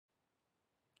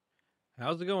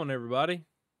How's it going, everybody?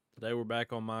 Today we're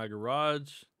back on my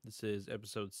garage. This is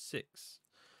episode 6.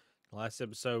 Last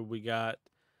episode we got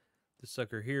the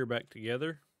sucker here back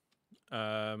together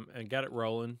and got it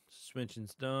rolling.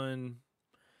 Suspension's done.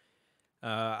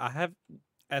 I have,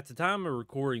 at the time of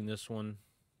recording this one,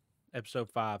 episode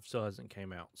 5 still hasn't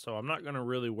came out. So I'm not going to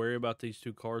really worry about these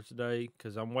two cars today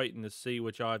because I'm waiting to see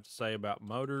what y'all have to say about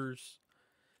motors.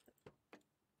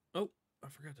 Oh, I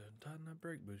forgot to tighten that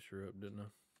brake booster up, didn't I?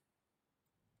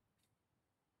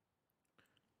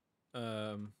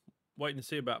 Waiting to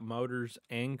see about motors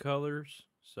and colors.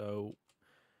 So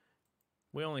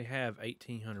we only have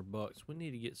 $1,800. We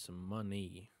need to get some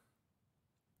money.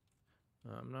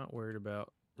 I'm not worried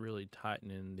about really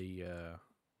tightening the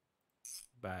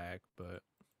back, but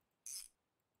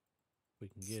we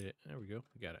can get it. There we go.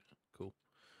 We got it. Cool.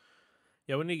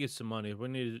 Yeah, we need to get some money. We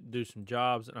need to do some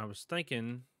jobs. And I was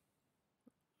thinking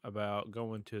about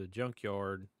going to the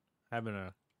junkyard, having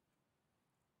a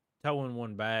towing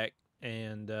one back,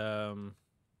 and hell,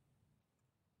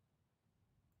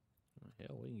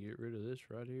 we can get rid of this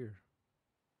right here.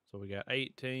 So we got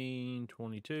 18,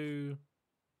 22.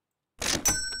 So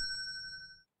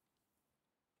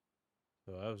that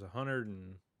was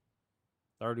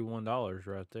 $131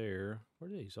 right there. Where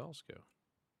did the exhaust go?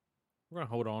 We're gonna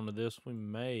hold on to this. We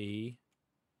may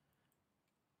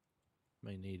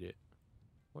need it.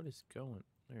 What is going?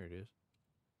 There it is.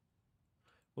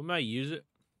 We may use it.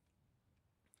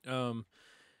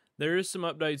 There is some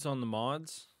updates on the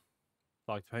mods.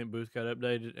 Like the paint booth got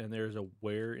updated, and there's a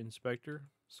wear inspector,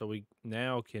 so we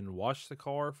now can wash the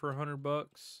car for $100.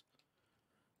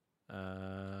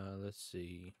 Let's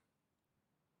see.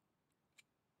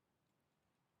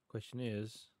 Question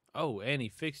is, oh, and he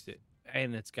fixed it,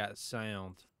 and it's got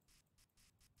sound.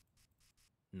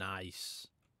 Nice.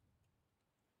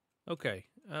 Okay.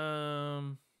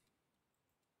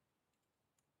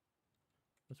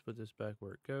 Let's put this back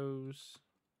where it goes.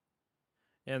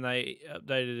 And they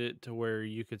updated it to where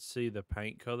you could see the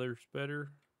paint colors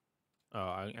better. Oh,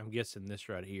 I'm guessing this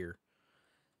right here,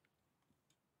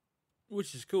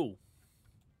 which is cool.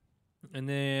 And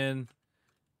then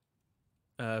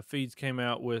Feeds came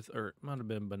out with, or it might have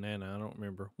been Banana, I don't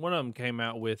remember. One of them came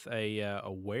out with a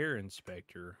wear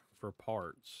inspector for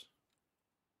parts.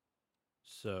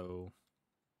 So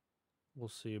we'll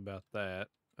see about that.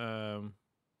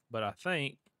 But I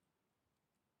think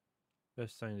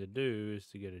best thing to do is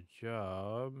to get a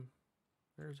job.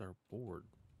 Where's our board?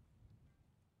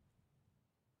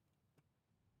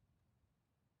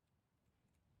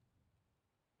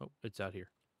 Oh, it's out here.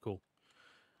 Cool.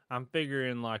 I'm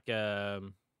figuring like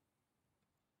maybe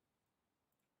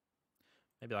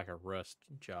like a rust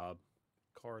job.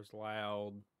 Car's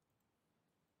loud.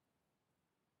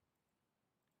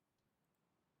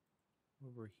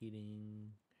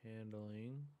 Overheating,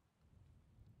 handling.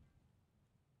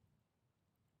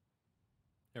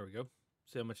 There we go.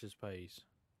 See how much this pays.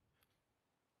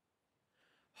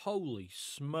 Holy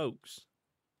smokes.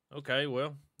 Okay,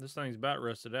 well, this thing's about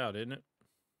rusted out, isn't it?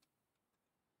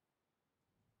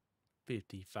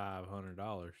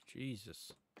 $5,500.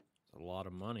 Jesus. That's a lot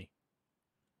of money.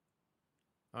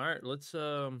 All right, let's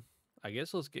I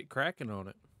guess let's get cracking on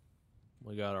it.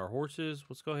 We got our horses.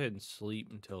 Let's go ahead and sleep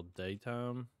until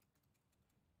daytime.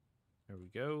 There we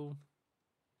go.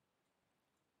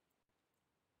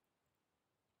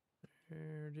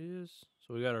 There it is.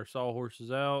 So we got our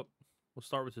sawhorses out. We'll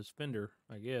start with this fender,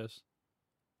 I guess.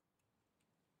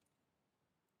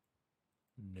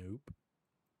 Nope.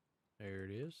 There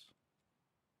it is.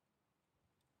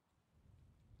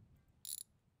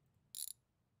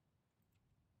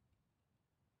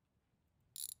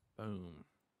 Boom.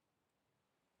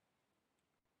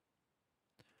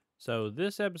 So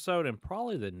this episode and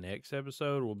probably the next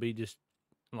episode will be just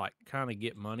like kind of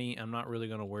get money. I'm not really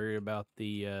going to worry about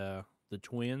the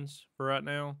twins for right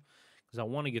now because I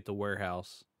want to get the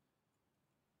warehouse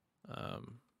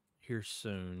here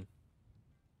soon.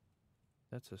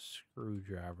 That's a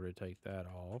screwdriver to take that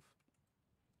off.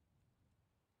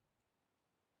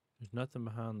 There's nothing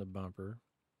behind the bumper.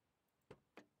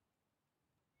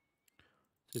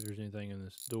 See if there's anything in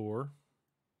this door.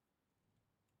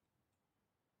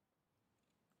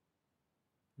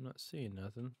 I'm not seeing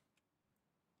nothing.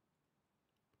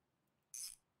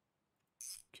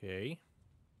 Okay.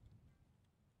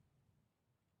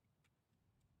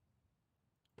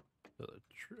 So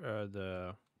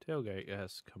the tailgate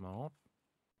has to come off.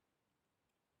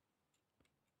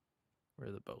 Where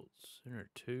are the bolts? There are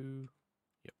 2.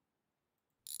 Yep.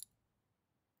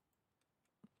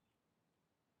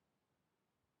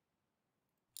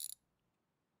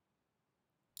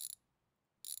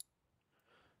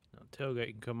 Now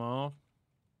tailgate can come off.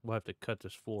 We'll have to cut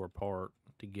this floor apart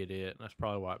to get it. That's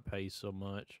probably why it pays so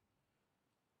much.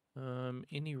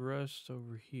 Any rust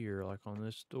over here, like on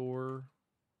this door?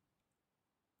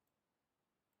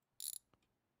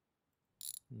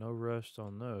 No rust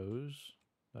on those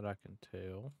that I can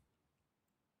tell.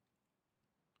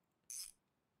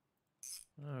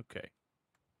 Okay.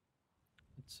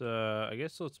 Let's I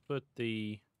guess let's put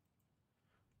the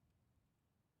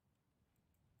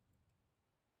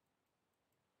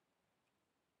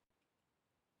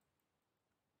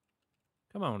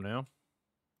come on now.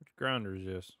 Which grinder is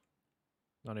this?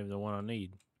 Not even the one I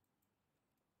need.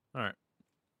 Alright.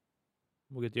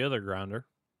 We'll get the other grinder.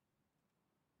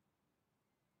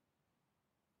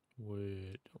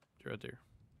 Wait, oh, it's right there.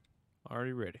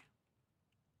 Already ready.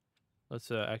 Let's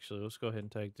let's go ahead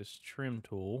and take this trim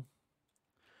tool.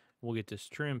 We'll get this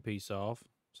trim piece off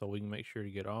so we can make sure to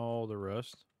get all the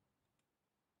rust.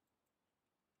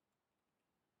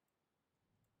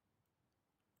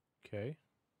 Okay.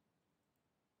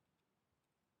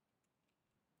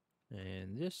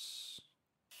 And this.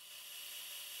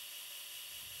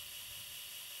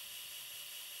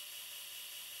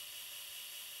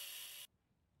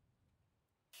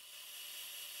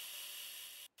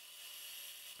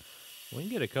 We can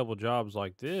get a couple jobs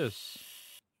like this.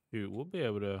 Shoot, we'll be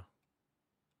able to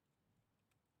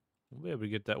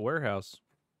get that warehouse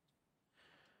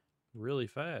really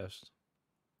fast.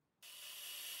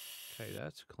 Okay,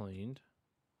 that's cleaned.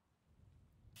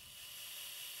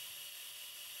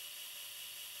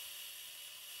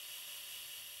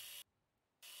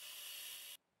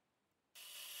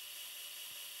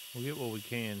 We'll get what we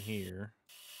can here.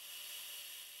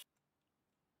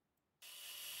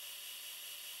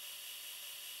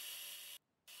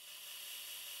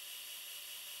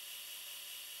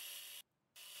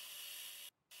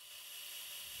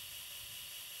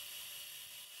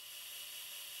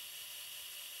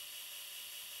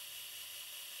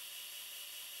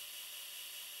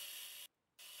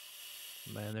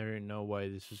 Man, there ain't no way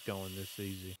this is going this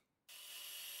easy.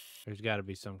 There's got to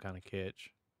be some kind of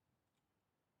catch.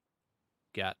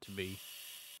 Got to be.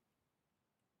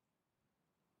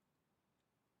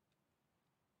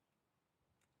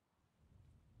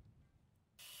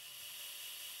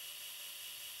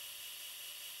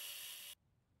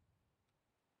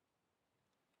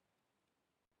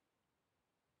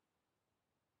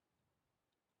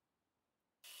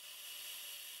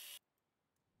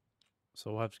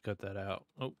 So we'll have to cut that out.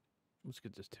 Oh, let's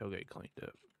get this tailgate cleaned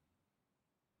up.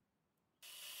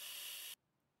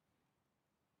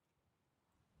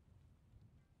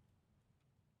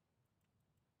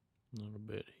 A little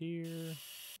bit here.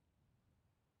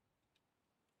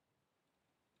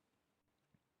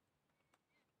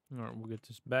 All right, we'll get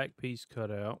this back piece cut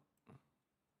out.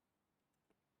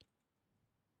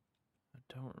 I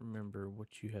don't remember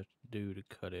what you have to do to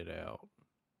cut it out.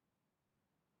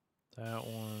 That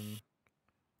one.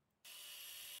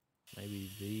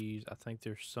 Maybe these. I think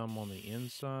there's some on the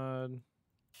inside.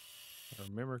 If I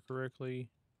remember correctly.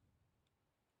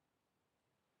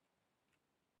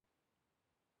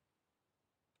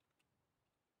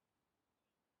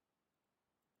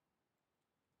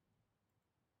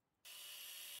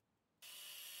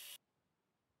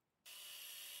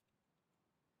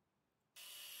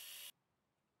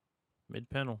 Mid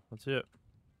panel. That's it.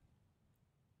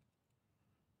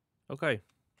 Okay.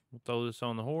 We'll throw this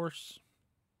on the horse.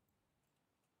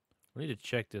 We need to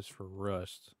check this for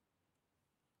rust.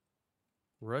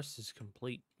 Rust is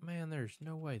complete. Man, there's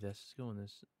no way that's going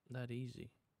that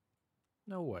easy.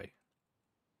 No way.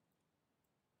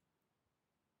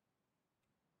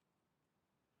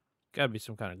 Gotta be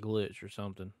some kind of glitch or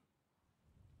something.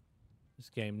 This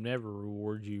game never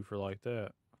rewards you for like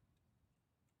that.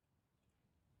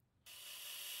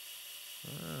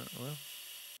 Well.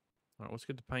 Alright, let's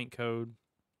get the paint code. I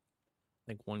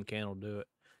think one can will do it.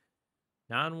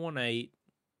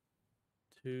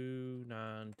 918292.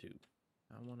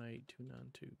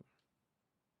 918292.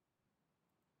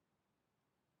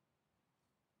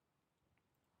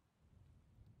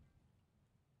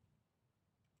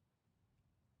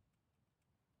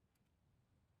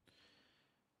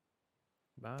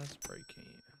 Buy a spray can.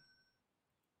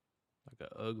 Like an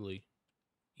ugly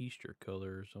Easter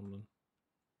color or something.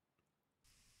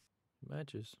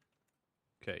 Matches.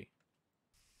 Okay.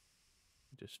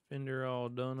 This fender all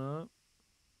done up.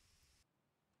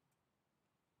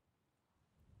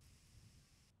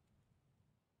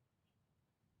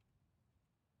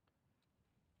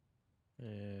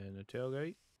 And the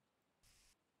tailgate.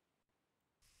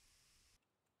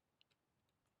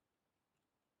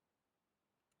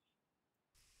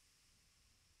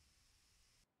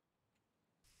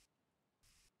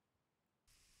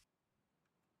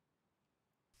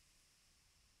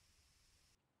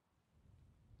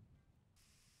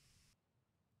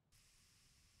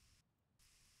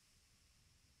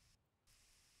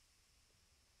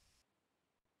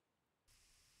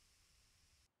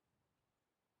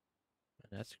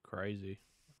 That's crazy.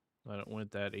 I don't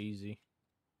went that easy.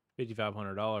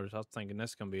 $5,500. I was thinking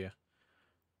that's gonna be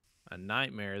a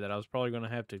nightmare that I was probably gonna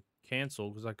have to cancel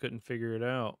because I couldn't figure it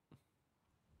out.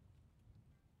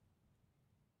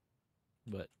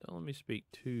 But don't let me speak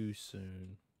too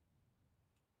soon.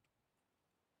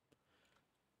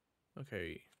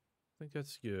 Okay, I think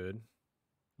that's good.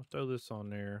 I'll throw this on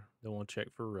there. Then we'll check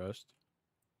for rust.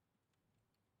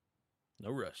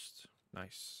 No rust.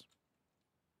 Nice.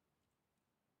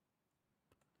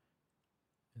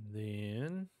 And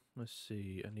then, let's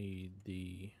see. I need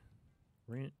the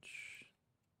wrench.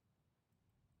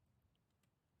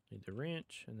 Need the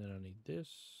wrench, and then I need this.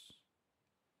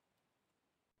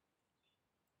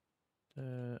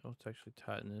 Let's actually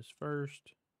tighten this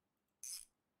first.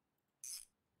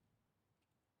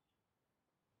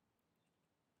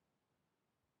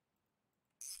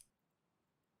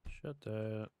 Shut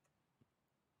that.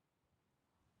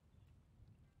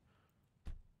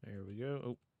 There we go.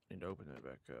 Oh, need to open that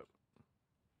back up.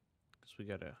 Because we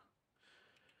got to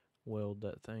weld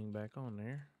that thing back on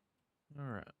there. All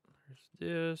right, there's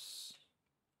this.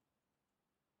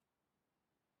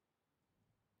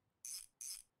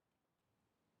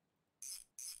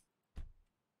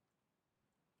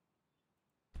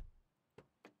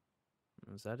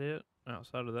 Is that it?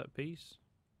 Outside of that piece?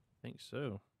 I think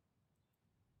so.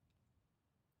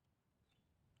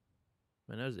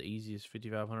 Man, that was the easiest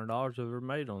 $5,500 I've ever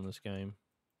made on this game.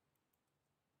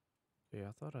 Yeah,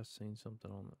 I thought I seen something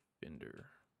on the fender.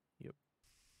 Yep.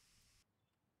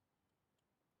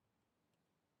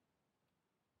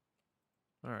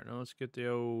 All right, now let's get the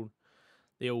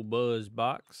old buzz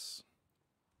box.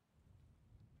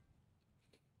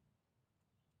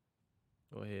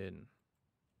 Go ahead and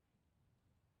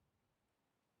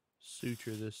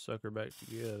suture this sucker back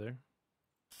together.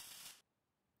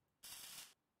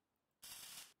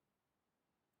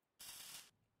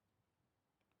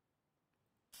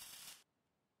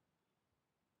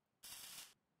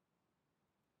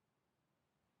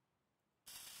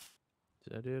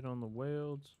 Is that it on the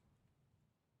welds?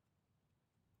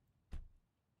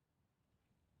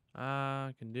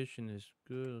 Condition is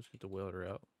good. Let's get the welder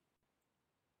out.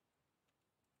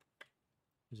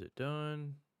 Is it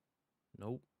done?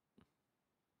 Nope.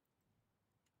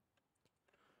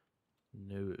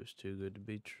 Knew it was too good to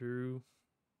be true.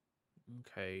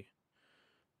 Okay.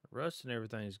 Rust and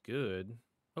everything is good.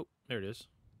 Oh, there it is.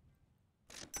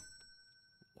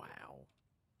 Wow.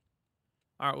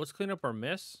 All right, let's clean up our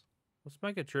mess. Let's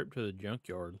make a trip to the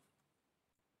junkyard.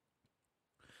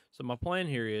 So my plan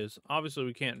here is, obviously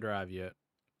we can't drive yet.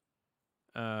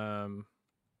 I mean,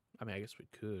 I guess we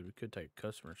could. We could take a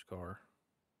customer's car.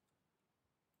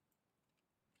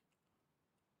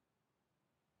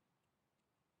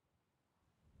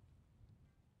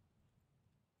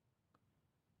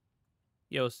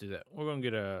 Yeah, let's do that. We're going to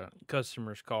get a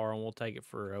customer's car and we'll take it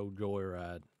for an old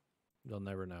joyride. They'll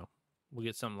never know. We'll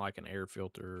get something like an air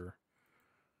filter.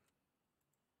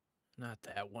 Not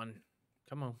that one.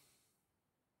 Come on.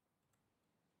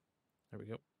 There we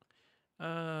go.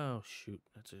 Oh, shoot.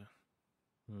 That's a...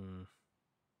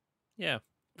 Yeah,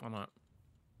 why not?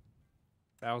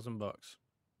 $1,000.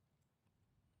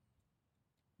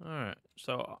 Alright,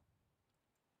 so...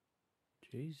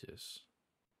 Jesus.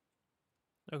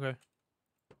 Okay.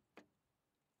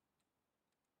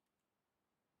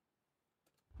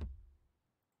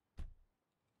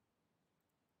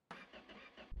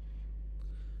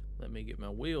 Let me get my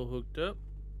wheel hooked up.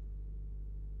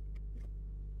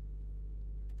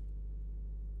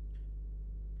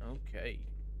 Okay.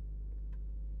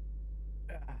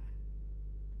 Oh.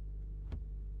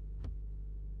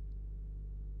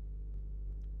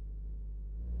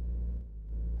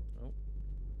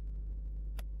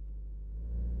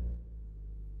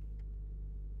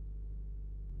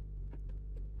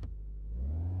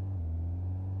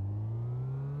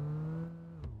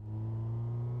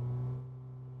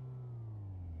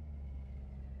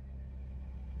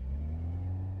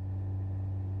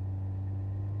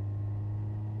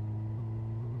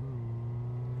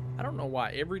 I don't know why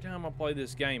every time I play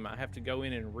this game I have to go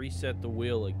in and reset the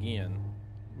wheel again,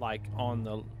 like on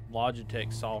the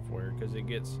Logitech software, because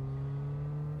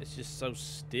it's just so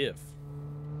stiff.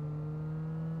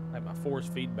 Like my force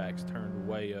feedback's turned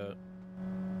way up.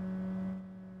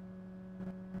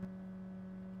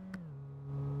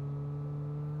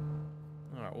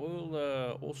 All right,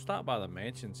 we'll stop by the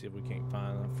mansion, see if we can't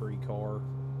find a free car,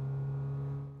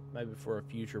 maybe for a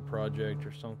future project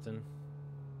or something.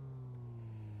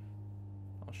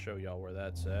 I'll show y'all where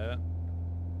that's at.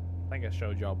 I think I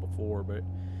showed y'all before, but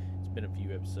it's been a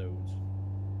few episodes.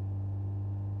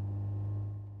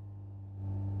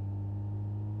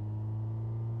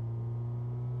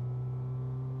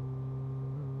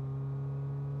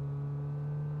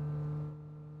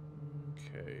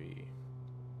 Okay.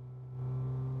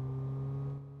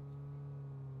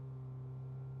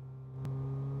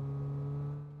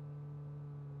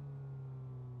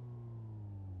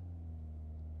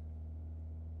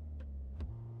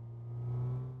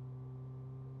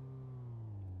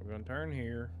 We're going to turn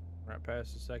here, right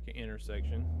past the second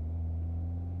intersection.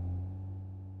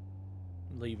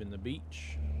 Leaving the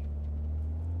beach.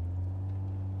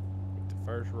 Take the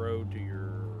first road to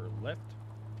your left.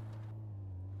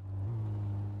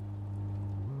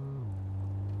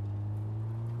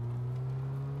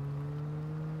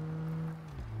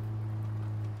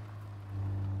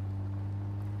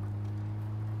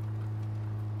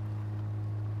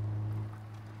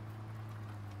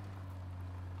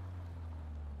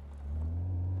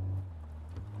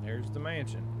 There's the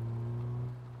mansion.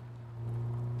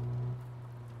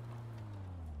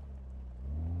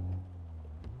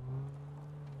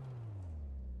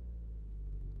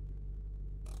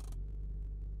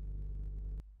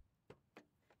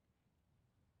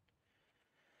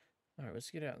 All right, let's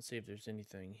get out and see if there's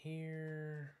anything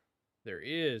here. There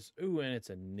is. Ooh, and it's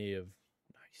a NIV.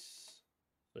 Nice.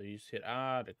 So you just hit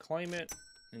I to claim it,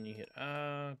 and you hit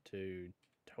I to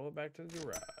tow it back to the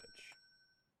garage.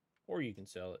 Or you can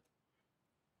sell it.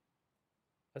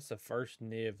 That's the first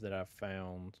NIV that I've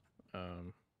found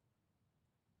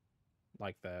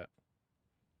like that.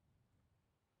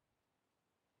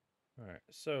 All right,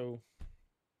 so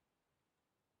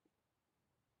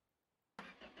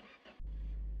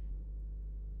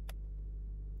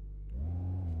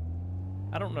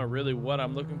I don't know really what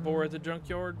I'm looking for at the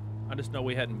junkyard. I just know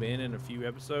we hadn't been in a few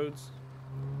episodes.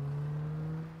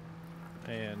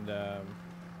 And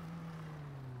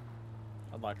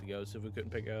I'd like to go, see if we couldn't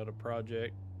pick out a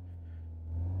project.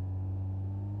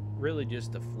 Really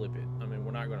just to flip it. I mean,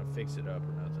 we're not going to fix it up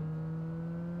or nothing.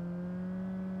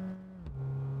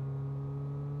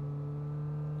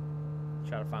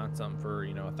 Try to find something for,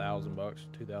 you know, $1,000,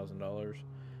 $2,000.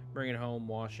 Bring it home,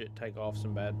 wash it, take off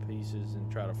some bad pieces, and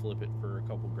try to flip it for a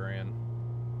couple grand.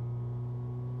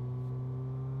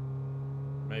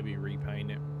 Maybe repaint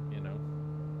it, you know.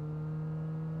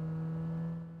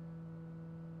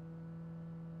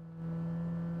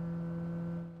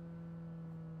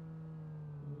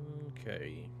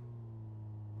 Okay.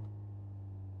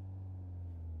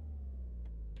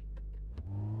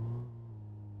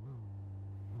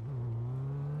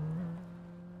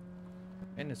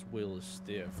 And this wheel is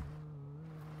stiff.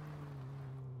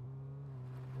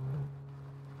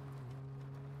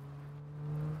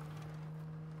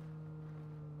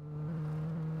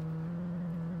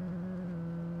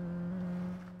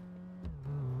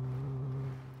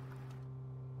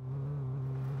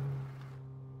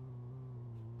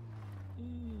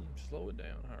 Slow it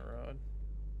down, Hot Rod.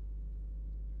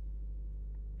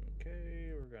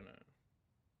 Okay, we're gonna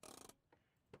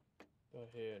go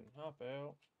ahead and hop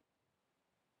out.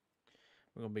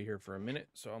 We're gonna be here for a minute,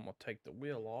 so I'm gonna take the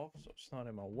wheel off so it's not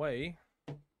in my way.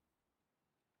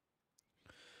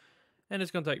 And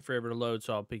it's gonna take forever to load,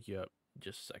 so I'll pick you up in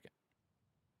just a second.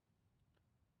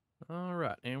 All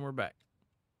right, and we're back.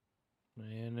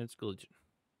 And it's glitching.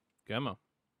 Come on.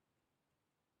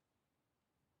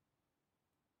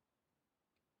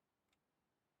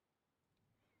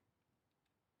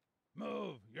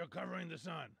 Move! You're covering the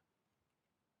sun.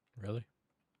 Really?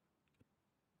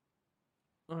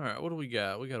 All right, what do we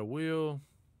got? We got a wheel,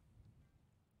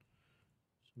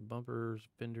 some bumpers,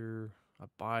 fender, a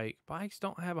bike. Bikes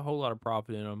don't have a whole lot of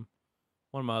profit in them.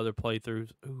 One of my other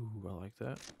playthroughs. Ooh, I like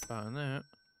that. Buying that.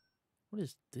 What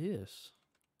is this?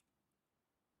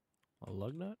 A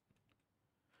lug nut?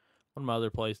 One of my other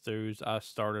playthroughs, I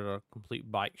started a complete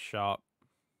bike shop.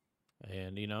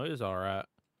 And, you know, it was all right.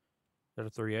 Is that a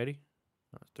 380?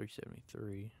 No, it's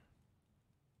 373.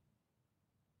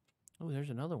 Oh, there's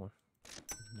another one.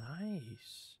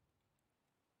 Nice.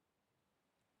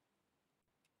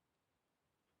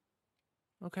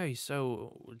 Okay,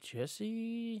 so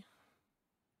Jesse,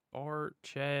 Art,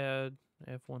 Chad,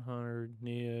 F100,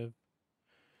 Niv,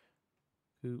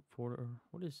 Coop, Porter.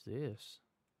 What is this?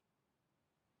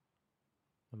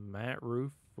 A matte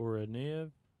roof for a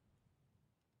Niv?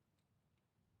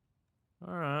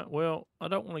 All right, well, I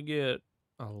don't want to get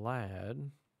a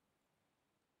lad.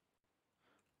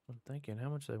 I'm thinking, how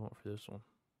much they want for this one?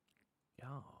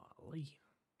 Golly.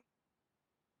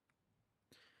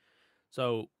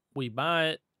 So we buy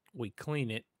it, we clean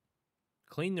it,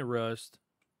 clean the rust,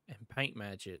 and paint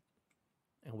match it,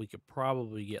 and we could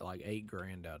probably get like $8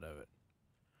 grand out of it.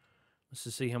 Let's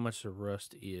just see how much the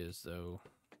rust is, though.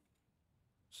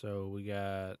 So we got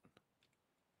a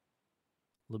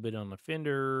little bit on the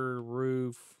fender,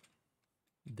 roof,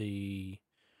 the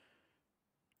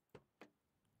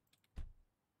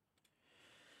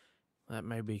That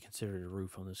may be considered a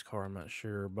roof on this car. I'm not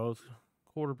sure. Both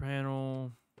quarter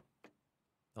panel.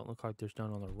 Don't look like there's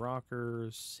none on the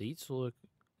rockers. Seats look...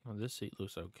 Oh, this seat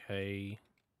looks okay.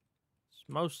 It's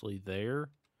mostly there.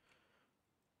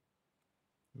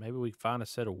 Maybe we find a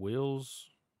set of wheels.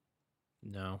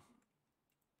 No.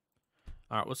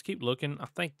 All right, let's keep looking. I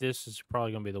think this is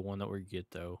probably going to be the one that we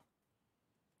get, though.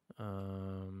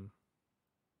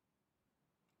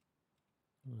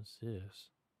 What's this?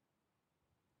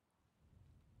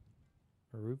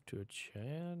 A roof to a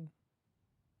Chad?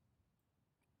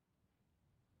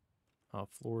 Oh,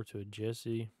 floor to a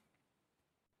Jesse.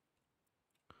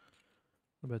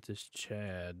 What about this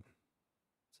Chad?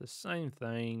 It's the same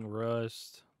thing,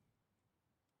 rust.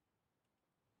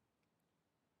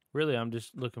 Really, I'm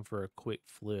just looking for a quick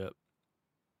flip.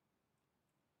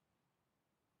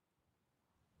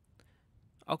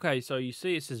 Okay, so you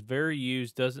see it says very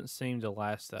used, doesn't seem to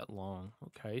last that long.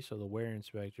 Okay, so the wear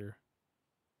inspector.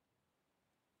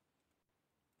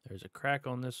 There's a crack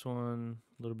on this one,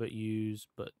 a little bit used,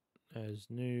 but as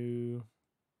new.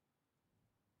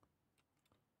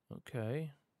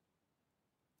 Okay.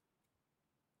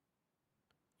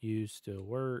 Used still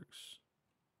works.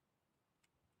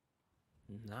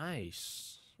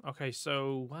 Nice. Okay,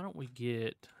 so why don't we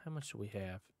get, how much do we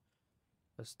have?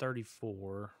 That's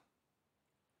 34.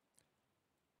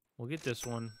 We'll get this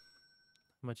one.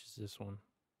 How much is this one?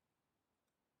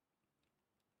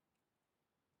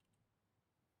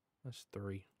 That's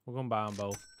 3. We're going to buy them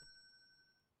both.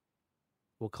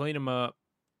 We'll clean them up,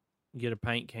 get a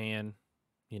paint can,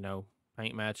 you know,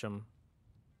 paint match them,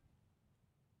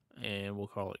 and we'll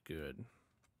call it good.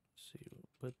 Let's see, we'll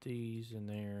put these in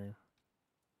there.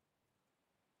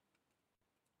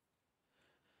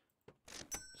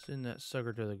 Send that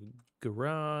sucker to the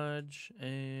garage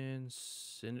and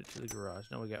send it to the garage.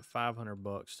 Now we got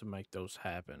 $500 to make those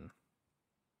happen.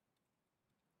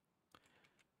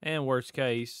 And worst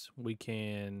case, we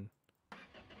can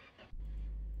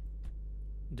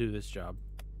do this job.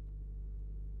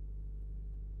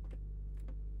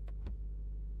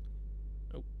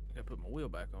 Oh, gotta put my wheel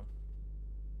back on.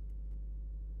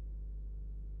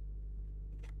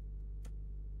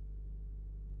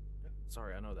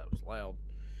 Sorry, I know that was loud.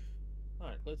 All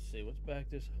right, let's see. Let's back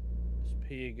this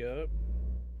pig up.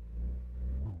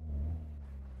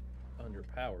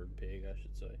 Underpowered pig, I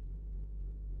should say.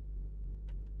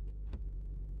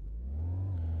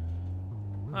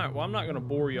 All right, well, I'm not going to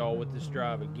bore y'all with this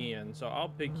drive again, so I'll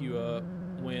pick you up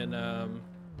when I'm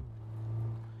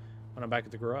back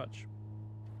at the garage.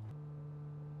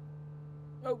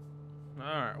 Oh, all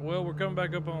right. Well, we're coming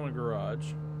back up on the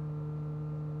garage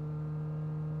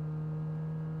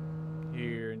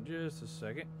here in just a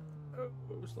second. Oh,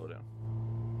 slow down.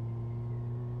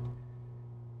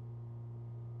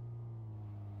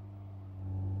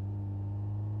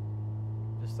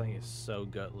 This thing is so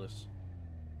gutless.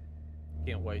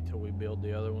 Can't wait till we build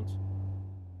the other ones.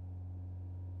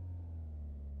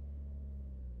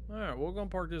 All right, we're gonna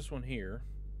park this one here,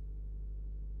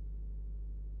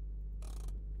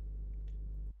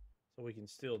 so we can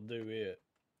still do it,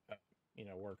 you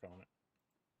know, work on it.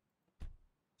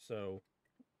 So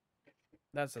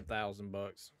that's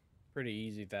 $1,000, pretty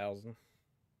easy 1,000.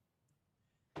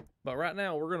 But right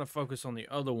now we're gonna focus on the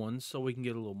other ones so we can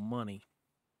get a little money.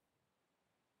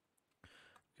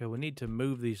 Okay, we need to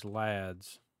move these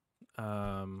lads. This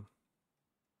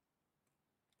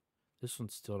one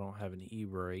still don't have an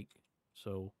e-brake,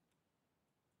 so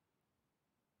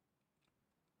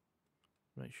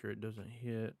make sure it doesn't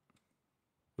hit.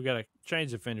 We gotta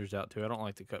change the fenders out too. I don't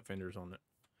like the cut fenders on it.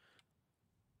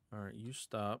 All right, you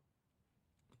stop.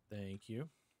 Thank you.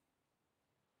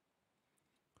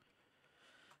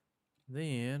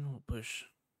 Then we'll push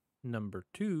number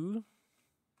 2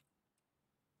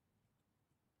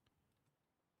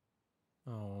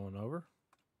 on over.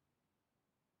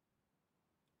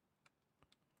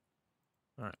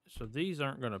 All right, so these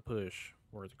aren't going to push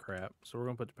worth crap. So we're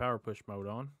going to put the power push mode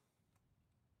on.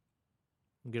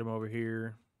 Get them over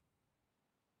here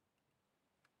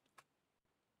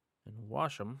and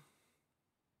wash them.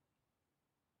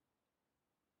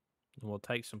 And we'll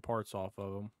take some parts off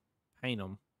of them, paint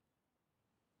them.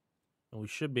 And we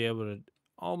should be able to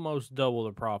almost double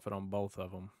the profit on both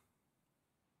of them.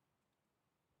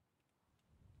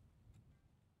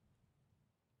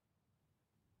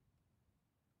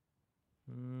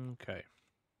 Okay.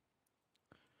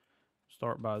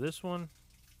 Start by this one.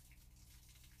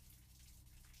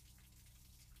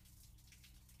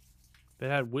 If it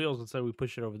had wheels, I'd say we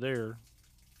push it over there.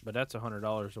 But that's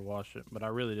 $100 to wash it. But I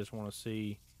really just want to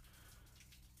see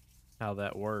how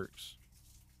that works.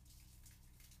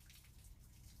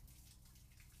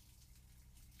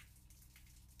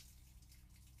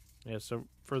 Yeah, so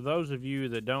for those of you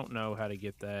that don't know how to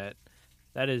get that,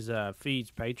 that is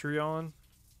Feed's Patreon.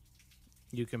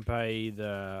 You can pay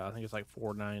the, I think it's like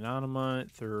 $4.99 a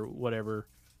month or whatever,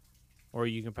 or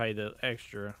you can pay the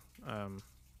extra.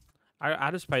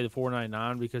 I just pay the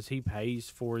 $4.99 because he pays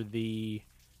for the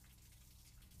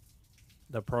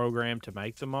program to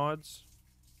make the mods.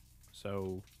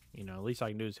 So, you know, at least I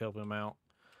can do is help him out.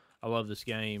 I love this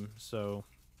game, so,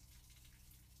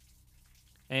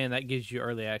 and that gives you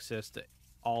early access to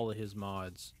all of his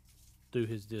mods through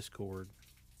his Discord.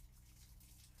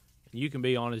 You can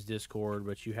be on his Discord,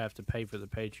 but you have to pay for the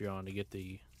Patreon to get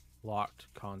the locked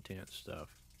content stuff.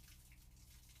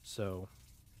 So,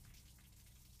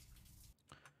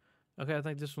 okay, I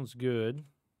think this one's good.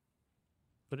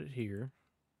 Put it here.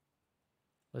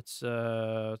 Let's get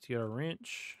our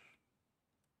wrench.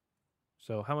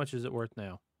 So, how much is it worth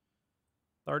now?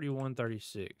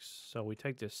 31.36. So we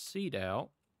take this seat out.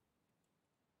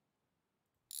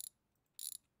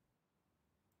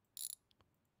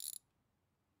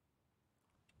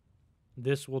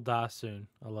 This will die soon.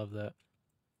 I love that.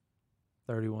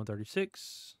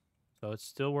 31.36. So it's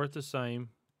still worth the same.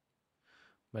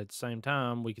 But at the same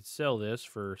time, we could sell this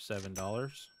for $7.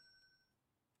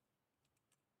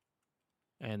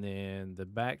 And then the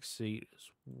back seat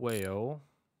as well.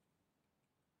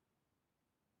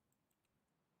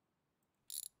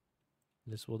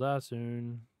 This will die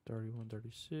soon.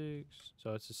 31.36.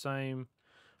 So it's the same.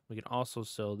 We can also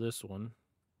sell this one.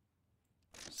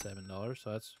 $7.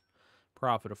 So that's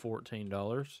profit of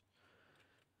 $14.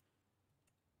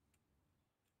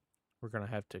 We're going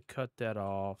to have to cut that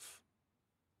off.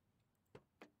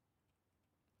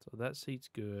 So that seat's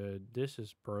good. This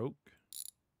is broke.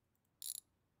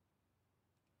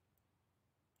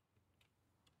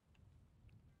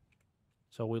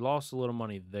 So we lost a little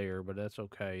money there, but that's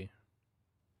okay.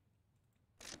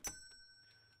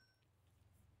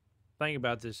 Thing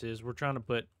about this is we're trying to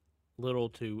put little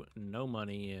to no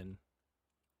money in.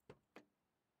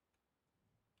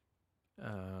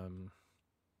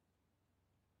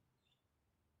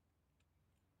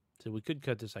 So we could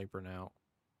cut this apron out,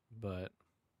 but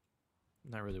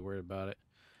I'm not really worried about it.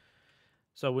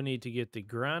 So we need to get the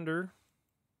grinder.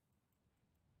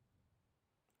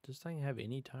 Does this thing have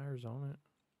any tires on it?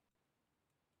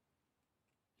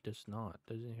 It does not.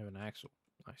 Doesn't even have an axle.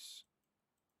 Nice.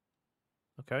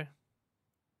 Okay.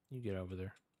 You get over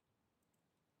there.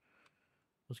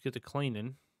 Let's get the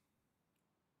cleaning.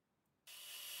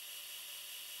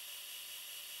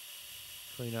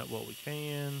 Clean up what we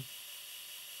can.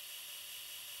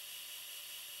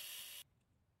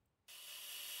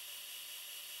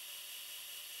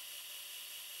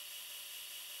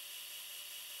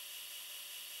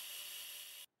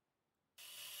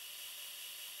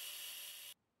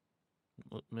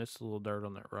 Missed a little dirt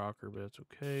on that rocker, but that's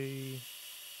okay.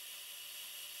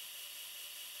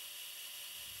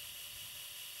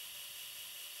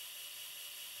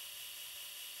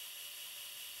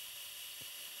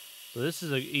 So this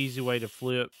is an easy way to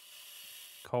flip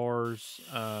cars.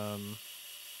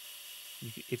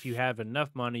 If you have enough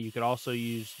money, you could also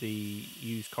use the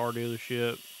used car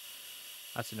dealership.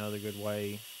 That's another good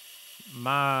way.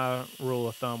 My rule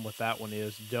of thumb with that one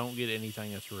is don't get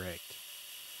anything that's wrecked.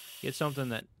 Get something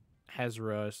that has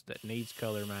rust, that needs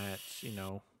color mats, you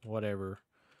know, whatever.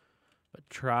 But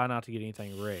try not to get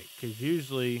anything wrecked. Because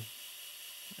usually,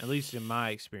 at least in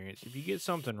my experience, if you get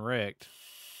something wrecked,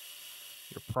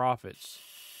 your profits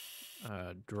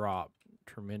drop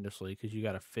tremendously because you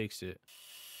got to fix it.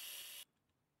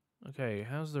 Okay,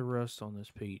 how's the rust on this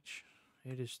peach?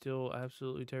 It is still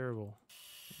absolutely terrible.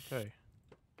 Okay.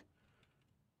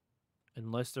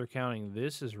 Unless they're counting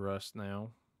this as rust now.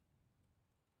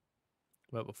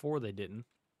 But before they didn't.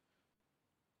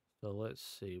 So let's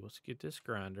see. Let's get this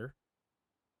grinder.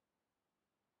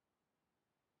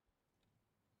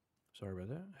 Sorry about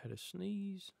that. I had a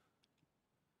sneeze.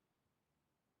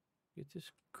 Get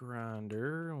this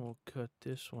grinder and we'll cut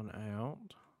this one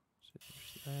out. So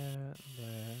there's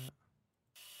that.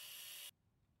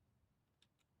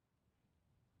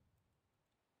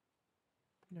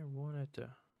 There one at the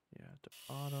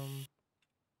bottom.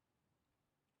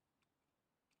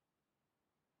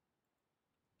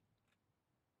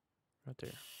 Right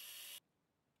there.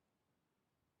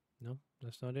 No,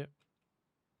 that's not it.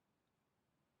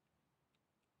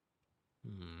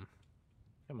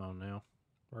 Come on now.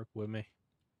 Work with me.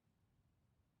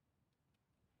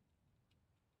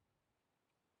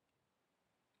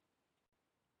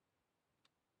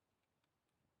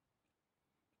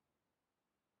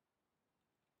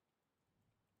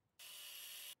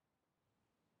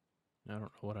 I don't know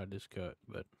what I just cut,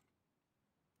 but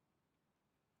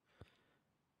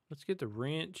Let's get the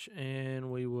wrench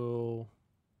and we will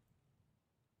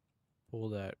pull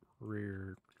that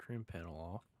rear trim panel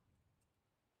off.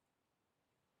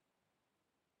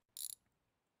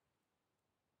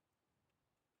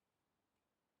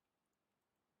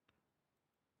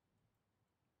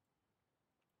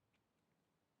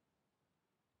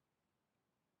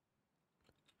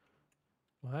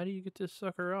 Well, how do you get this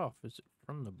sucker off? Is it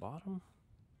from the bottom?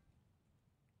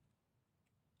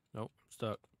 Nope,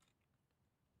 stuck.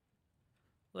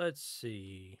 Let's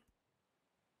see.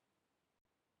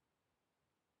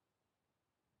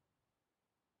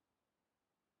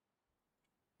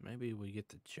 Maybe we get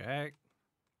the jack.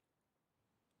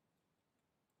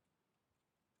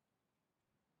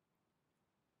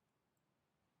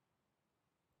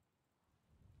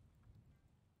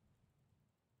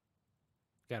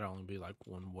 Gotta only be like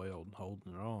one weld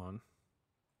holding it on.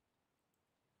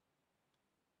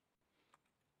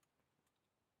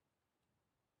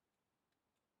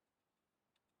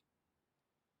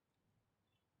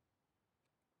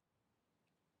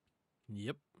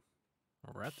 Yep.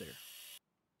 Right there.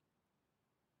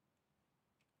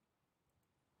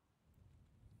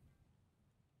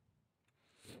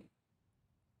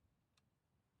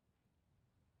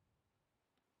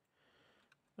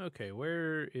 Okay,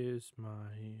 where is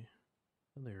my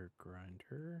other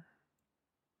grinder?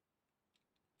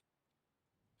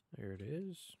 There it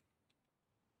is.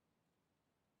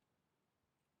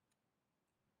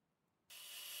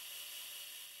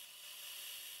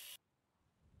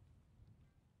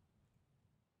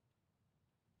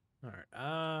 All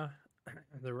right.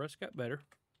 The rust got better.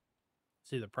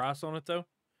 See the price on it though?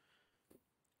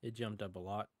 It jumped up a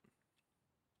lot.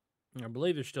 I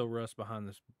believe there's still rust behind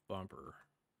this bumper.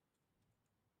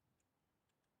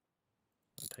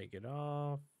 I'll take it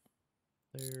off.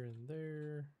 There and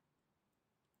there.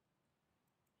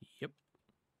 Yep.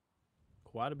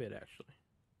 Quite a bit actually.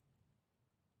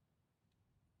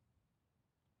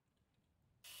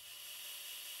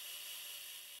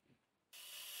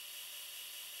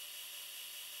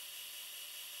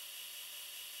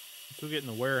 Once we get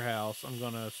in the warehouse, I'm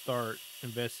going to start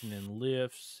investing in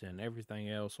lifts and everything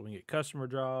else so we can get customer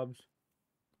jobs.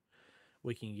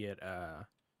 We can get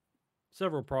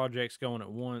several projects going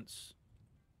at once.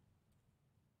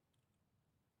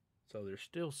 So there's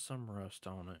still some rust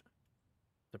on it.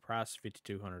 The price is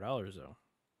 $5,200 though.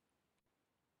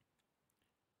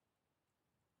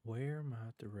 Where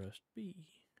might the rust be?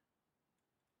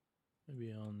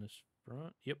 Maybe on this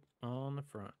front? Yep, on the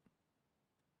front.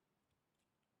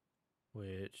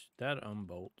 Which, that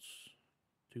unbolts.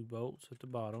 2 bolts at the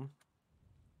bottom.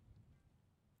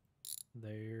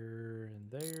 There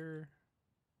and there.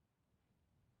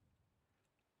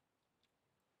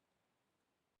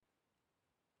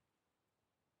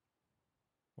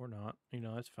 Or not. You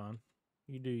know, that's fine.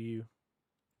 You do you.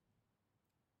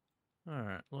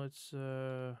 Alright, let's,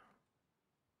 I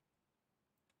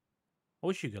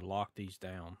wish you could lock these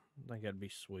down. I think that'd be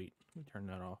sweet. Let me turn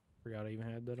that off. Forgot I even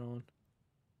had that on.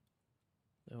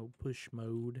 The old push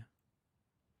mode.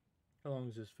 How long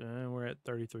is this? We're at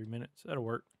 33 minutes. That'll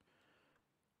work.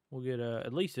 We'll get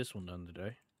at least this one done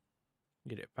today.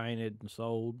 Get it painted and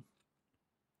sold.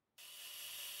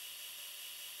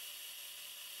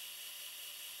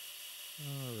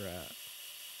 All right.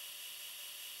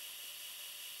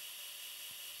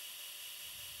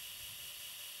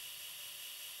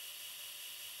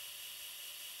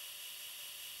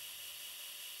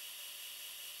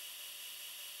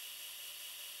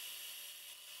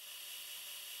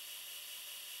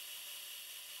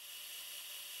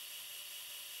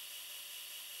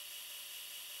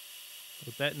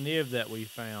 With that nib that we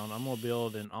found, I'm going to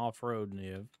build an off-road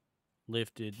nib.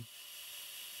 Lifted.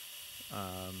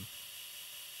 I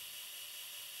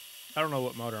don't know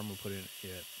what motor I'm going to put in it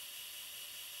yet.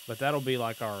 But that'll be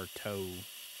like our tow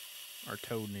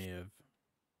nib.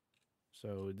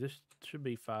 So this should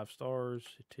be 5 stars.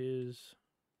 It is.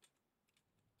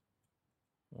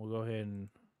 We'll go ahead and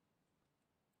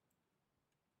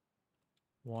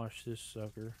wash this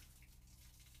sucker.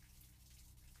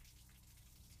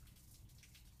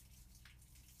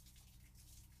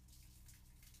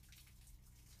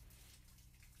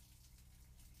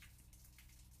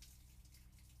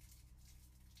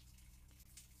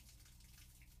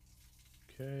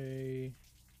 Okay.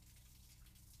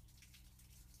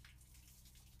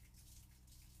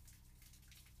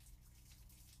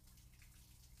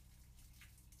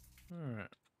 All right.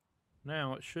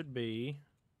 Now it should be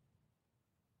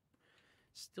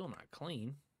still not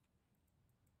clean.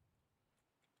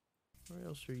 Where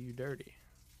else are you dirty?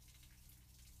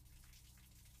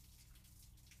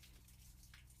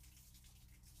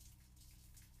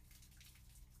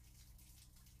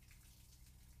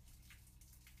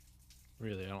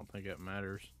 Really, I don't think that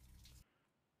matters.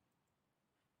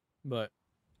 But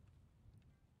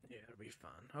yeah, it'll be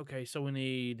fine. Okay, so we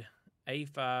need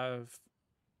A5B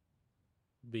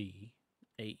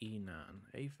AE9.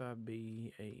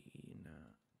 A5B AE9.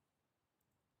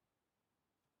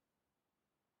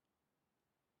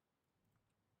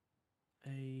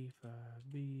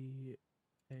 A5B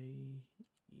AE9.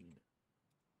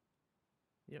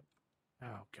 Yep.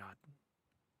 Oh God.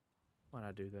 Why'd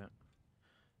I do that?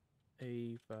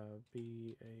 A5B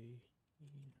AE9.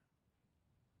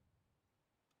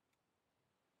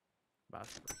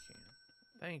 Possibly can.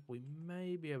 I think we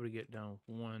may be able to get done with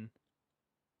one.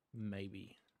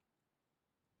 Maybe.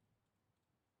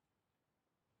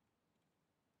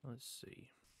 Let's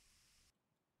see.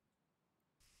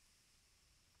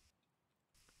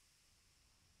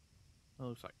 That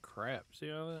looks like crap.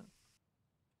 See all that?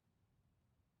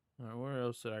 Alright, where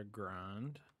else did I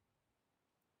grind?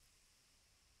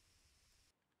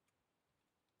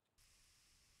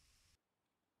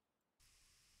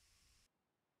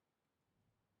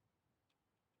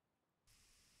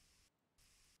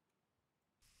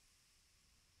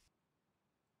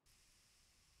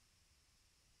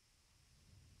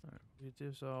 Alright, get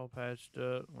this all patched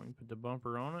up. We can put the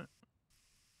bumper on it.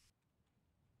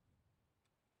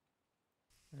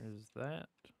 There's that.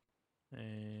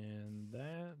 And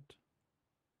that.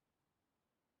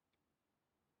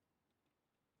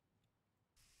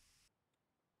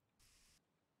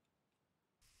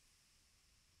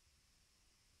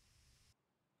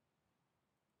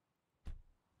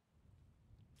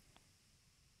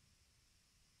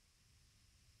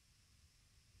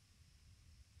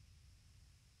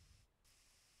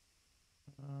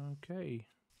 Okay.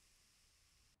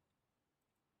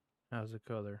 How's the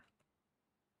color?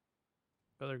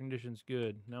 Color condition's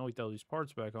good. Now we throw these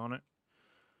parts back on it.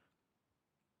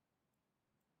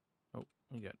 Oh,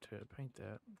 we got to paint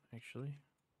that, actually.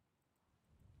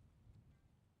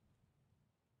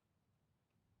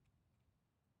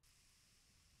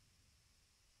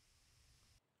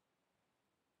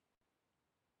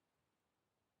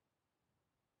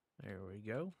 There we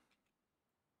go.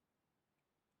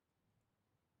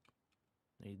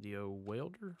 Need the old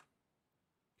welder.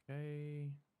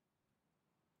 Okay.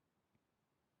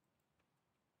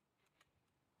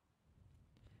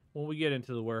 When we get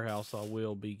into the warehouse, I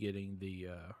will be getting the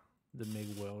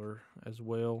MIG welder as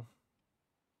well.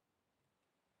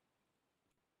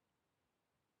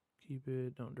 Keep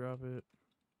it, don't drop it.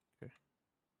 Okay.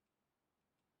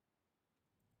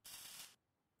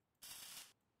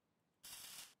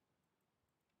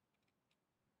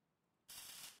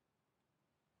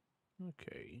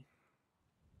 Okay.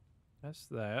 That's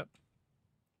that.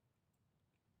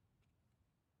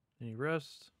 Any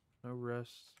rust? No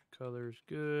rust. Color's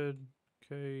good.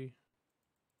 Okay.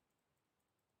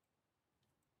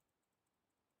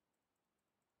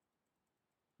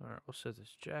 Alright, we'll set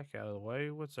this jack out of the way.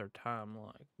 What's our time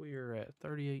like? We are at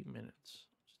 38 minutes.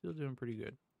 Still doing pretty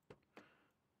good.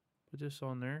 Put this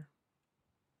on there.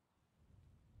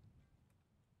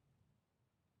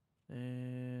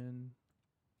 And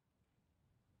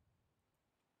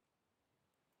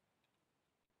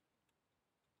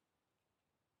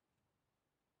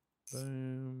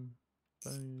boom.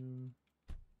 Boom.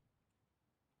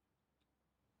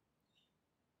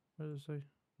 What does it say?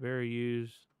 Very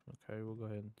used. Okay, we'll go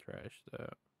ahead and trash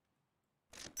that.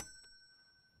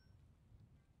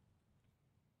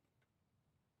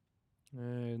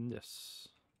 And this.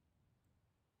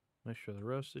 Make sure the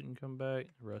rust didn't come back.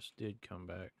 The rust did come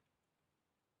back.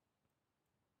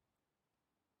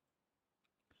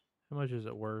 How much is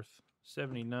it worth?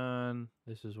 79.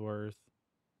 This is worth.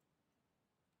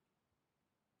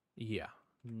 Yeah.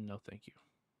 No, thank you.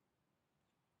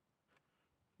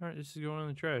 Alright, this is going in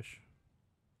the trash.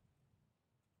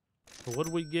 So what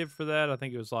did we give for that? I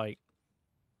think it was like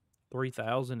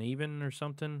 3,000 even or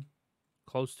something.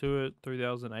 Close to it.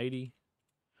 3,080.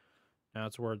 Now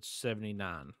it's worth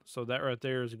 79. So that right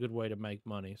there is a good way to make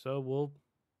money. So we'll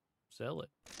sell it.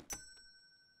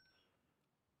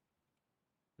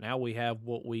 Now we have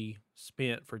what we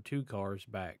spent for 2 cars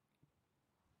back.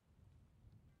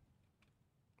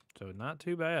 So not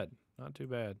too bad. Not too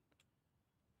bad.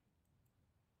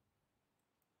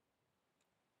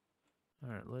 All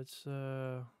right, let's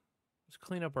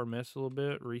clean up our mess a little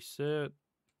bit. Reset.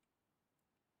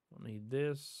 Don't need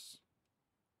this.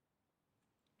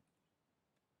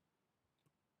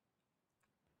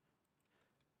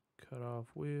 Cut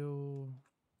off wheel.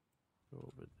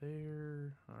 Go over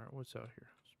there. All right, what's out here?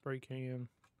 Spray can.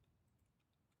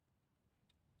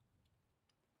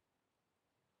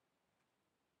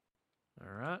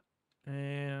 All right,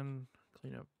 and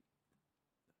clean up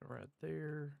right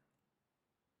there.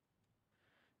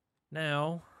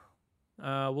 Now,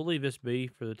 we'll leave this be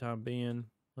for the time being.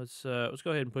 Let's go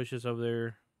ahead and push this over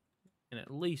there and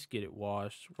at least get it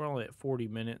washed. We're only at 40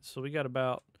 minutes, so we got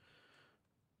about,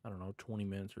 I don't know, 20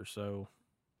 minutes or so.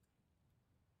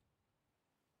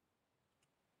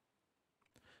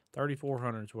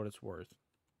 3,400 is what it's worth.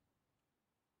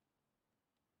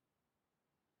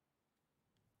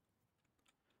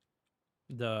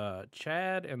 The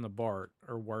Chad and the Bart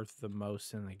are worth the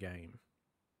most in the game.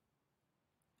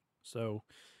 So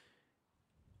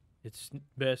it's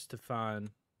best to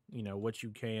find, you know, what you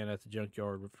can at the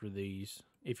junkyard for these.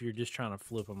 If you're just trying to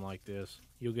flip them like this,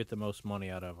 you'll get the most money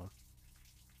out of them.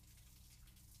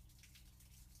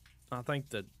 I think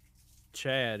the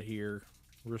Chad here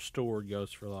restored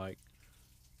goes for like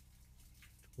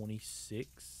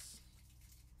 26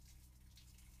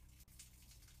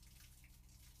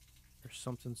 or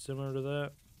something similar to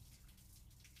that.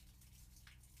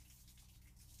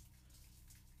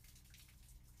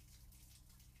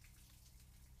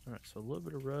 All right, so a little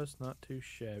bit of rust, not too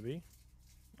shabby.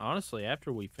 Honestly,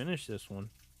 after we finish this one,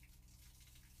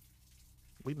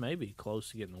 we may be close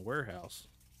to getting the warehouse.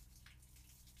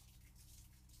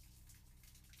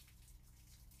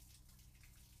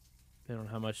 Depending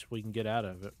on how much we can get out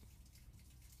of it.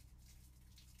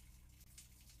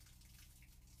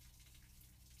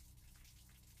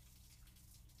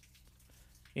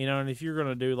 You know, and if you're going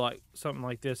to do like something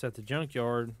like this at the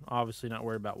junkyard, obviously not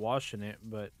worry about washing it,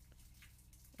 but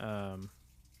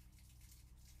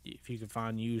if you can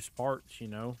find used parts, you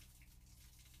know,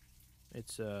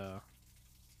 it's that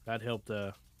would help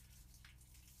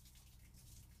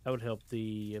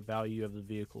the value of the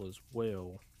vehicle as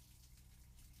well.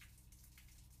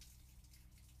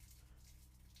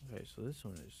 Okay, so this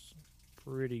one is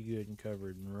pretty good and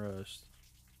covered in rust.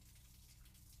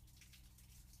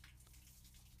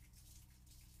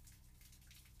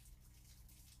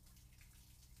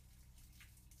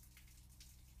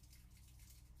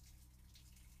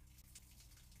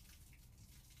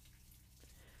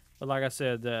 But like I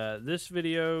said, this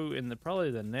video and probably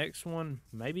the next one,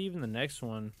 maybe even the next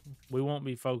one, we won't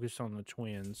be focused on the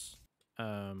twins.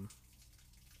 We'll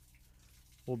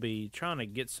be trying to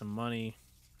get some money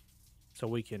so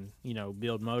we can, you know,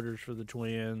 build motors for the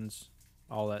twins,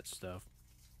 all that stuff.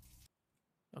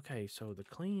 Okay, so the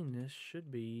cleanness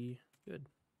should be good.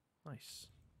 Nice.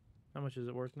 How much is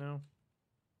it worth now?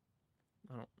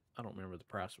 I don't remember the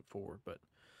price before, but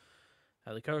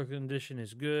the color condition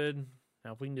is good.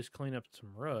 Now, if we can just clean up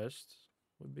some rust,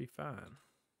 we'd be fine.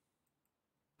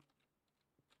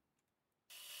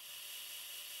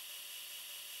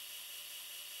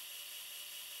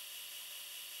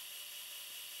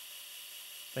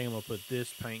 I think I'm gonna put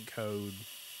this paint code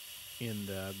in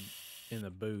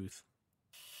the booth,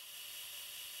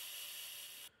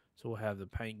 so we'll have the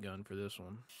paint gun for this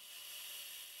one.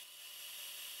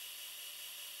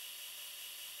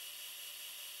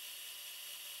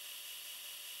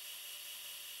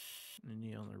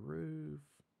 Any on the roof,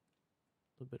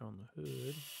 a little bit on the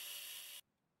hood.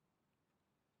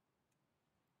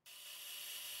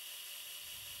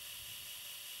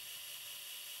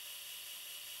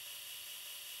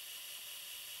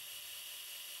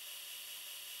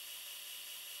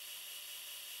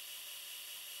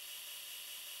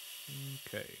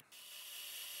 Okay.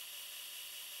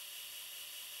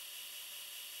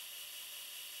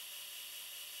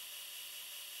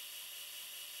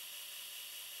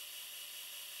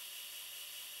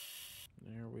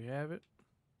 There we have it.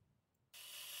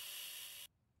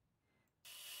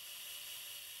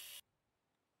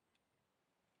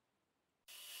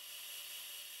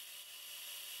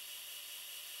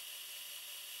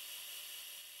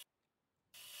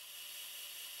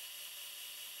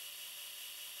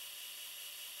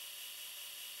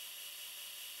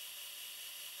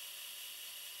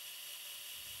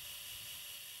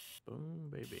 Boom,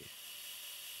 baby.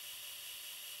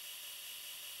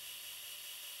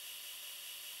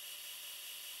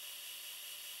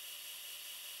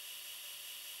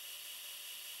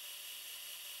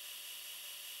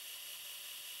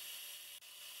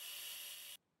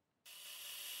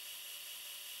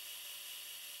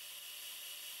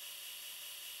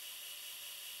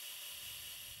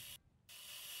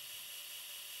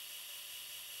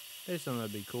 That's something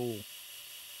that'd be cool.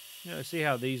 You know, see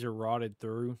how these are rotted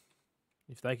through?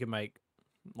 If they could make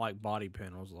like body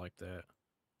panels like that.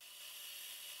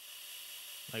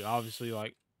 Like obviously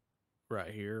like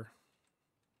right here.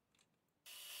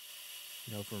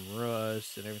 You know, from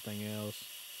rust and everything else.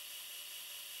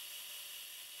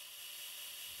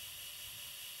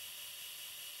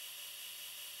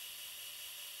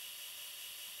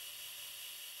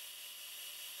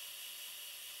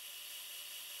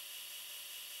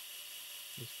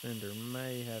 fender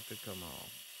may have to come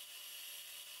off.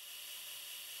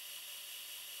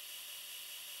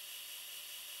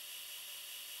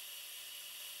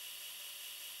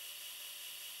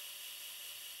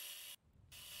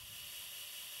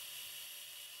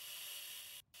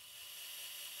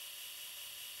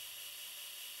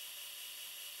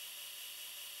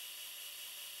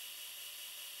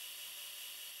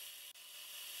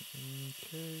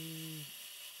 Okay.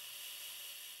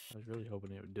 I was really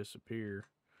hoping it would disappear.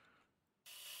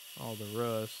 All the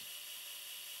rust.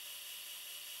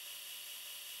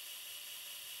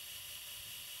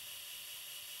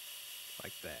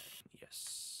 Like that.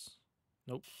 Yes.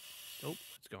 Nope. Nope.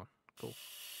 It's gone. Cool.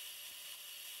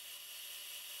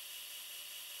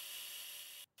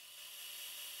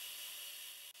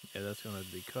 Yeah, that's going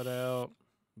to be cut out.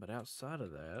 But outside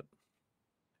of that,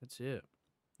 that's it.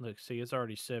 Look, see, it's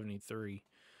already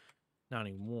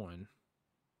 73.91.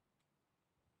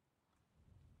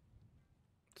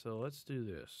 So let's do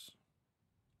this.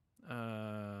 Let's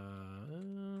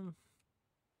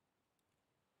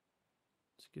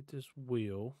get this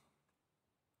wheel.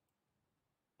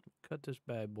 Cut this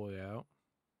bad boy out.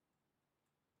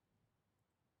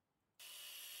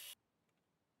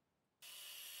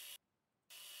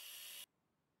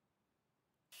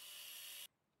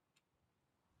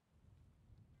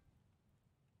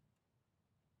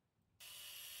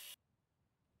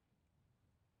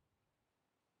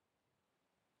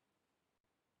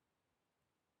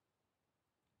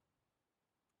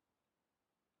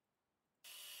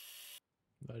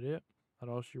 That it? That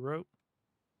all she wrote?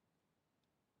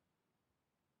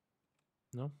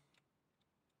 No?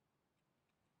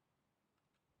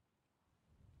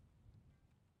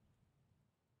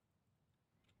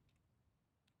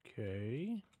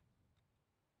 Okay.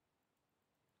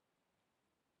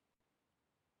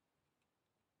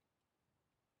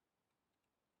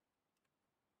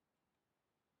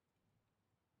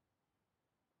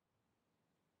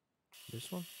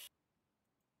 This one?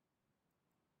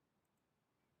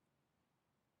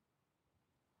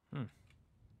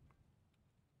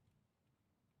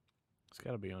 It's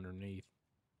got to be underneath.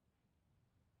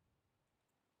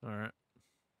 All right.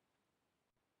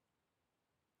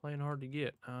 Playing hard to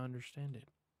get. I understand it.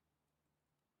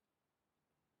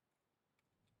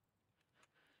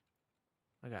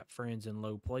 I got friends in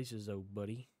low places, though,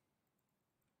 buddy.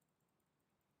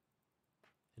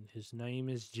 And his name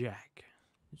is Jack.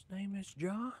 His name is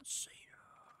John Cena.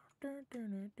 Dun,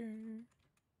 dun, dun, dun.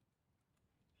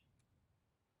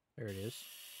 There it is.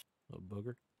 Little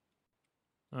booger.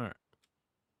 All right.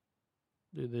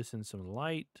 Do this in some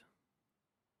light.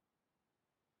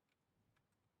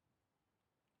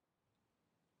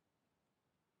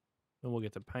 Then we'll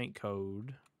get the paint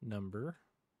code number.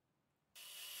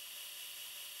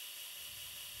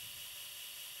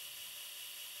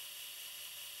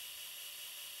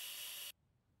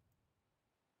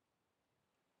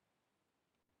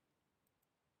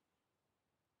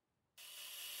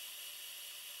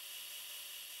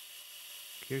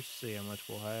 Curious to see how much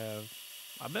we'll have.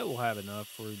 I bet we'll have enough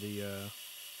for the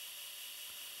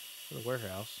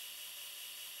warehouse.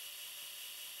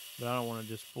 But I don't want to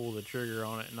just pull the trigger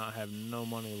on it and not have no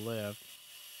money left.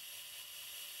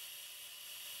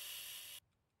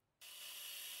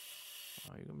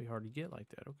 Oh, you're going to be hard to get like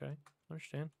that. Okay.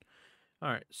 Understand. All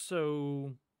right.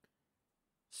 So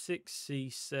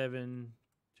 6C7261.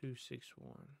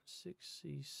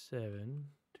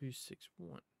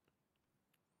 6C7261.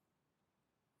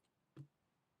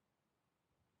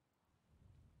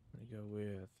 I'm going to go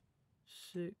with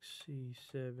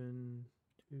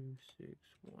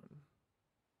 6C7261.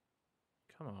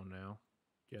 Come on now,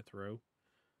 Jethro.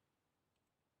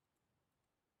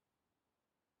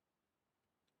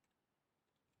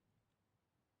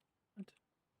 What?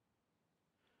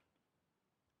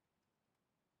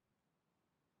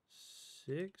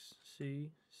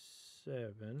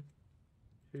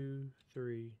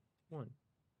 6C7231.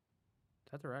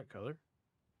 Is that the right color?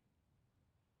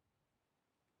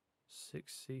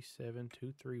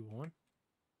 6C7231.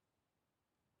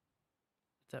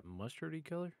 Is that mustardy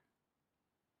color?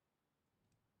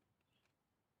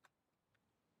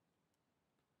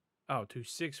 Oh,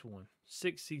 261.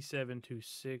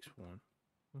 6C7261.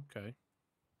 Okay.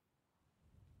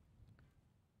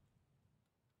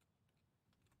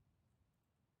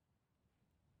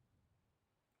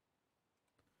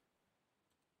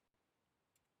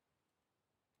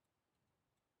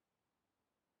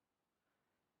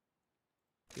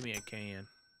 Give me a can.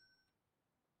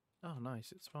 Oh,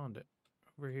 nice. It spawned it.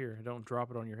 Over here. Don't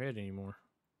drop it on your head anymore.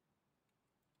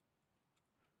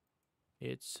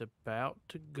 It's about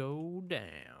to go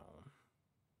down.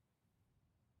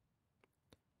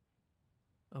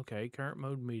 Okay, current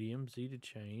mode medium, Z to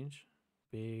change.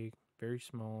 Big, very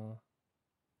small.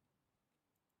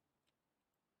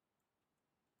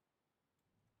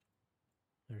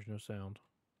 There's no sound.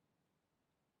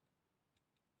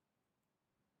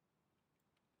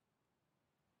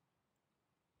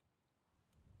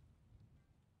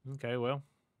 Okay, well.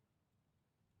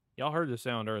 Y'all heard the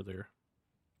sound earlier.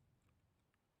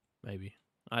 Maybe.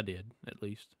 I did, at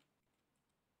least.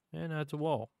 And that's a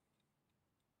wall.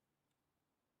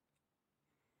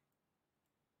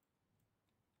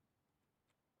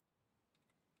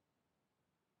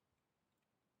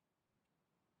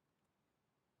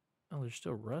 Oh, there's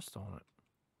still rust on it.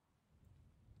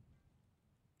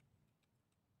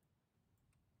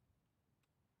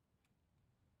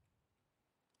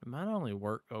 It might only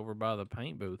work over by the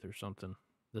paint booth or something.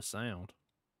 The sound.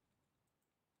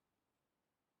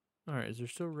 Alright, is there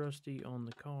still rusty on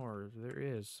the cars? There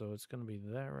is, so it's going to be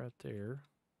that right there.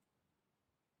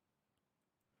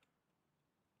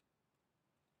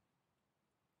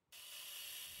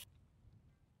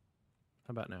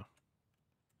 How about now?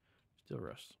 Still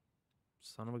rust.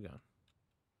 Son of a gun.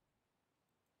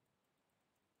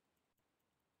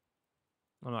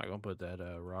 I'm not going to put that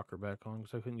rocker back on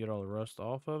because I couldn't get all the rust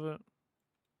off of it.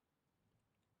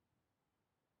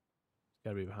 It's got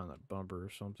to be behind that bumper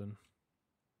or something.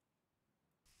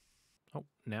 Oh,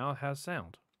 now it has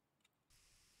sound.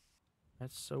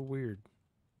 That's so weird.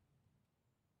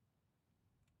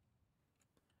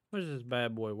 What is this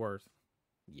bad boy worth?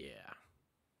 Yeah.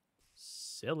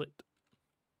 Sell it.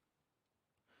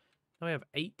 Now we have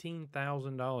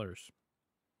 $18,000.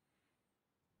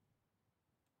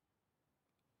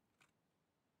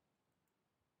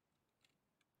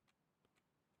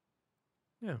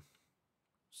 Yeah.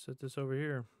 Set this over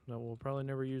here that we'll probably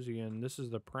never use again. This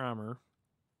is the primer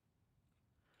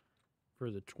for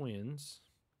the twins.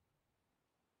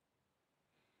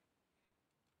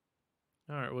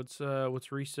 All right,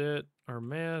 let's reset our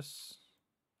mess.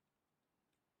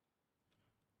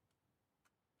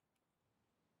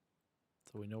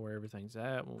 So we know where everything's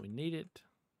at when we need it.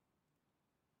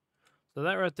 So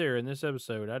that right there in this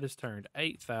episode, I just turned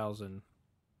 8,000.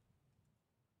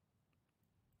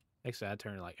 Actually, I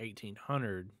turned like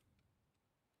 1,800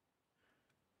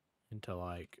 into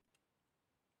like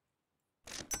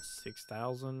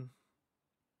 6,000.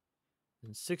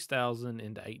 And 6,000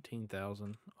 into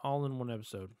 18,000, all in one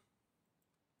episode.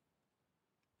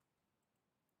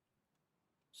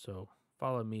 So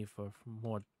follow me for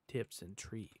more tips and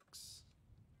tricks.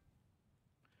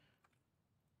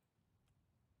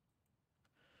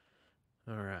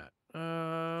 All right.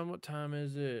 What time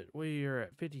is it? We are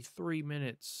at 53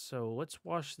 minutes. So let's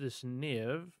wash this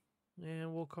niv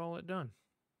and we'll call it done.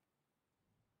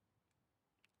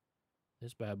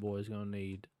 This bad boy is going to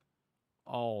need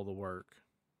all the work.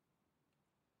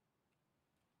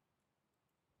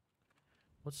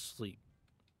 Let's sleep.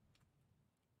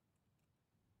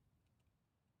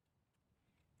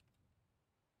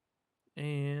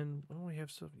 And don't we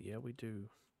have stuff? Yeah, we do.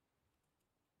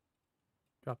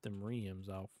 Drop them rims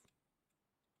off.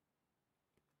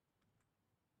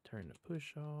 Turn the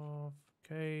push off.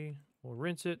 Okay. We'll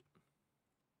rinse it.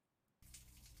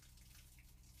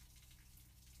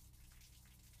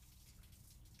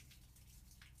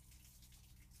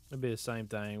 It'll be the same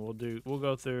thing. We'll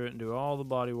go through it and do all the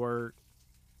body work.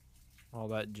 All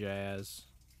that jazz.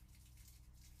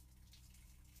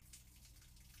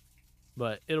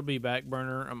 But it'll be back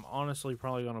burner. I'm honestly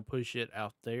probably going to push it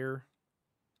out there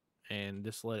and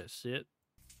just let it sit.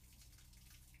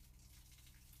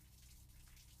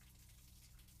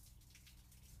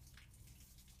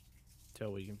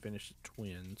 Till we can finish the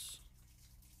twins.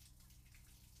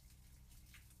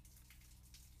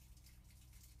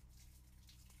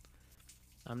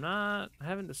 I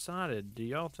haven't decided. Do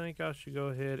y'all think I should go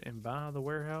ahead and buy the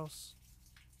warehouse?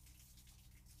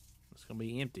 It's going to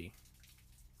be empty.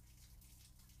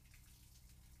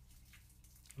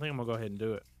 I think I'm going to go ahead and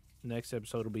do it. Next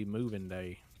episode will be moving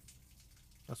day.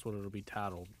 That's what it'll be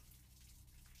titled.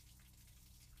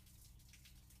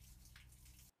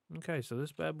 Okay, so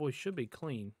this bad boy should be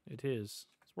clean. It is.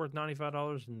 It's worth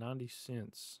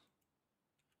 $95.90.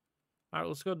 All right,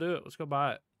 let's go do it. Let's go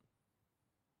buy it.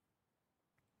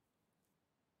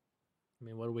 I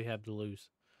mean, what do we have to lose?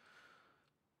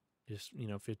 Just,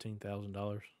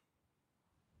 $15,000.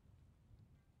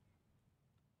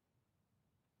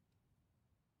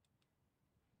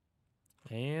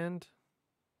 And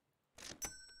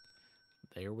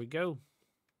there we go.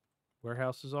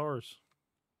 Warehouse is ours.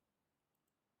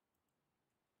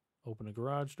 Open a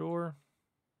garage door.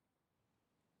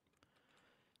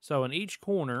 So in each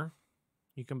corner,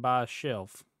 you can buy a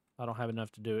shelf. I don't have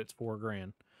enough to do it. It's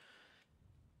 $4,000.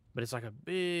 But it's like a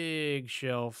big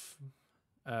shelf,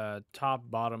 top,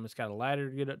 bottom. It's got a ladder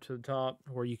to get up to the top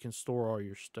where you can store all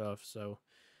your stuff. So,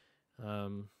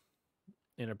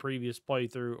 in a previous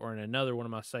playthrough or in another one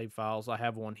of my save files, I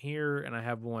have one here and I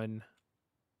have one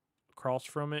across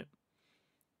from it.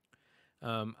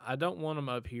 I don't want them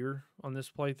up here on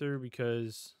this playthrough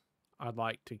because I'd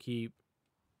like to keep,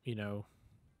 you know,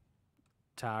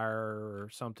 tire or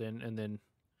something, and then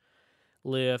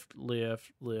lift.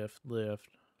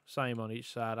 Same on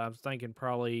each side. I was thinking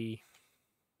probably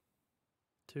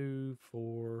 2,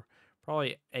 4,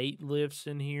 probably 8 lifts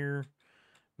in here.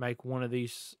 Make one of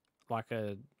these like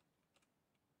a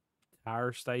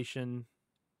tire station,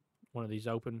 one of these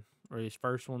open, or these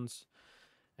first ones,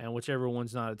 and whichever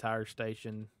one's not a tire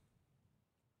station,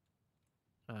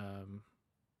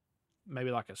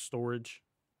 maybe like a storage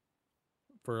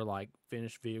for like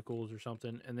finished vehicles or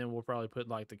something, and then we'll probably put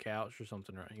like the couch or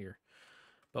something right here.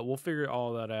 But we'll figure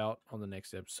all that out on the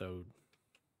next episode.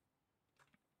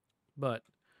 But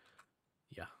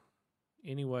yeah.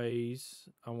 Anyways,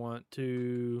 I want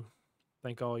to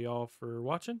thank all y'all for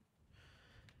watching.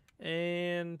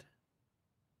 And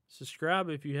subscribe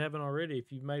if you haven't already,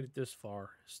 if you've made it this far.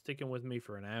 Sticking with me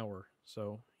for an hour.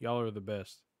 So y'all are the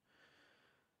best.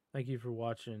 Thank you for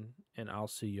watching, and I'll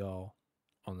see y'all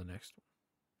on the next one.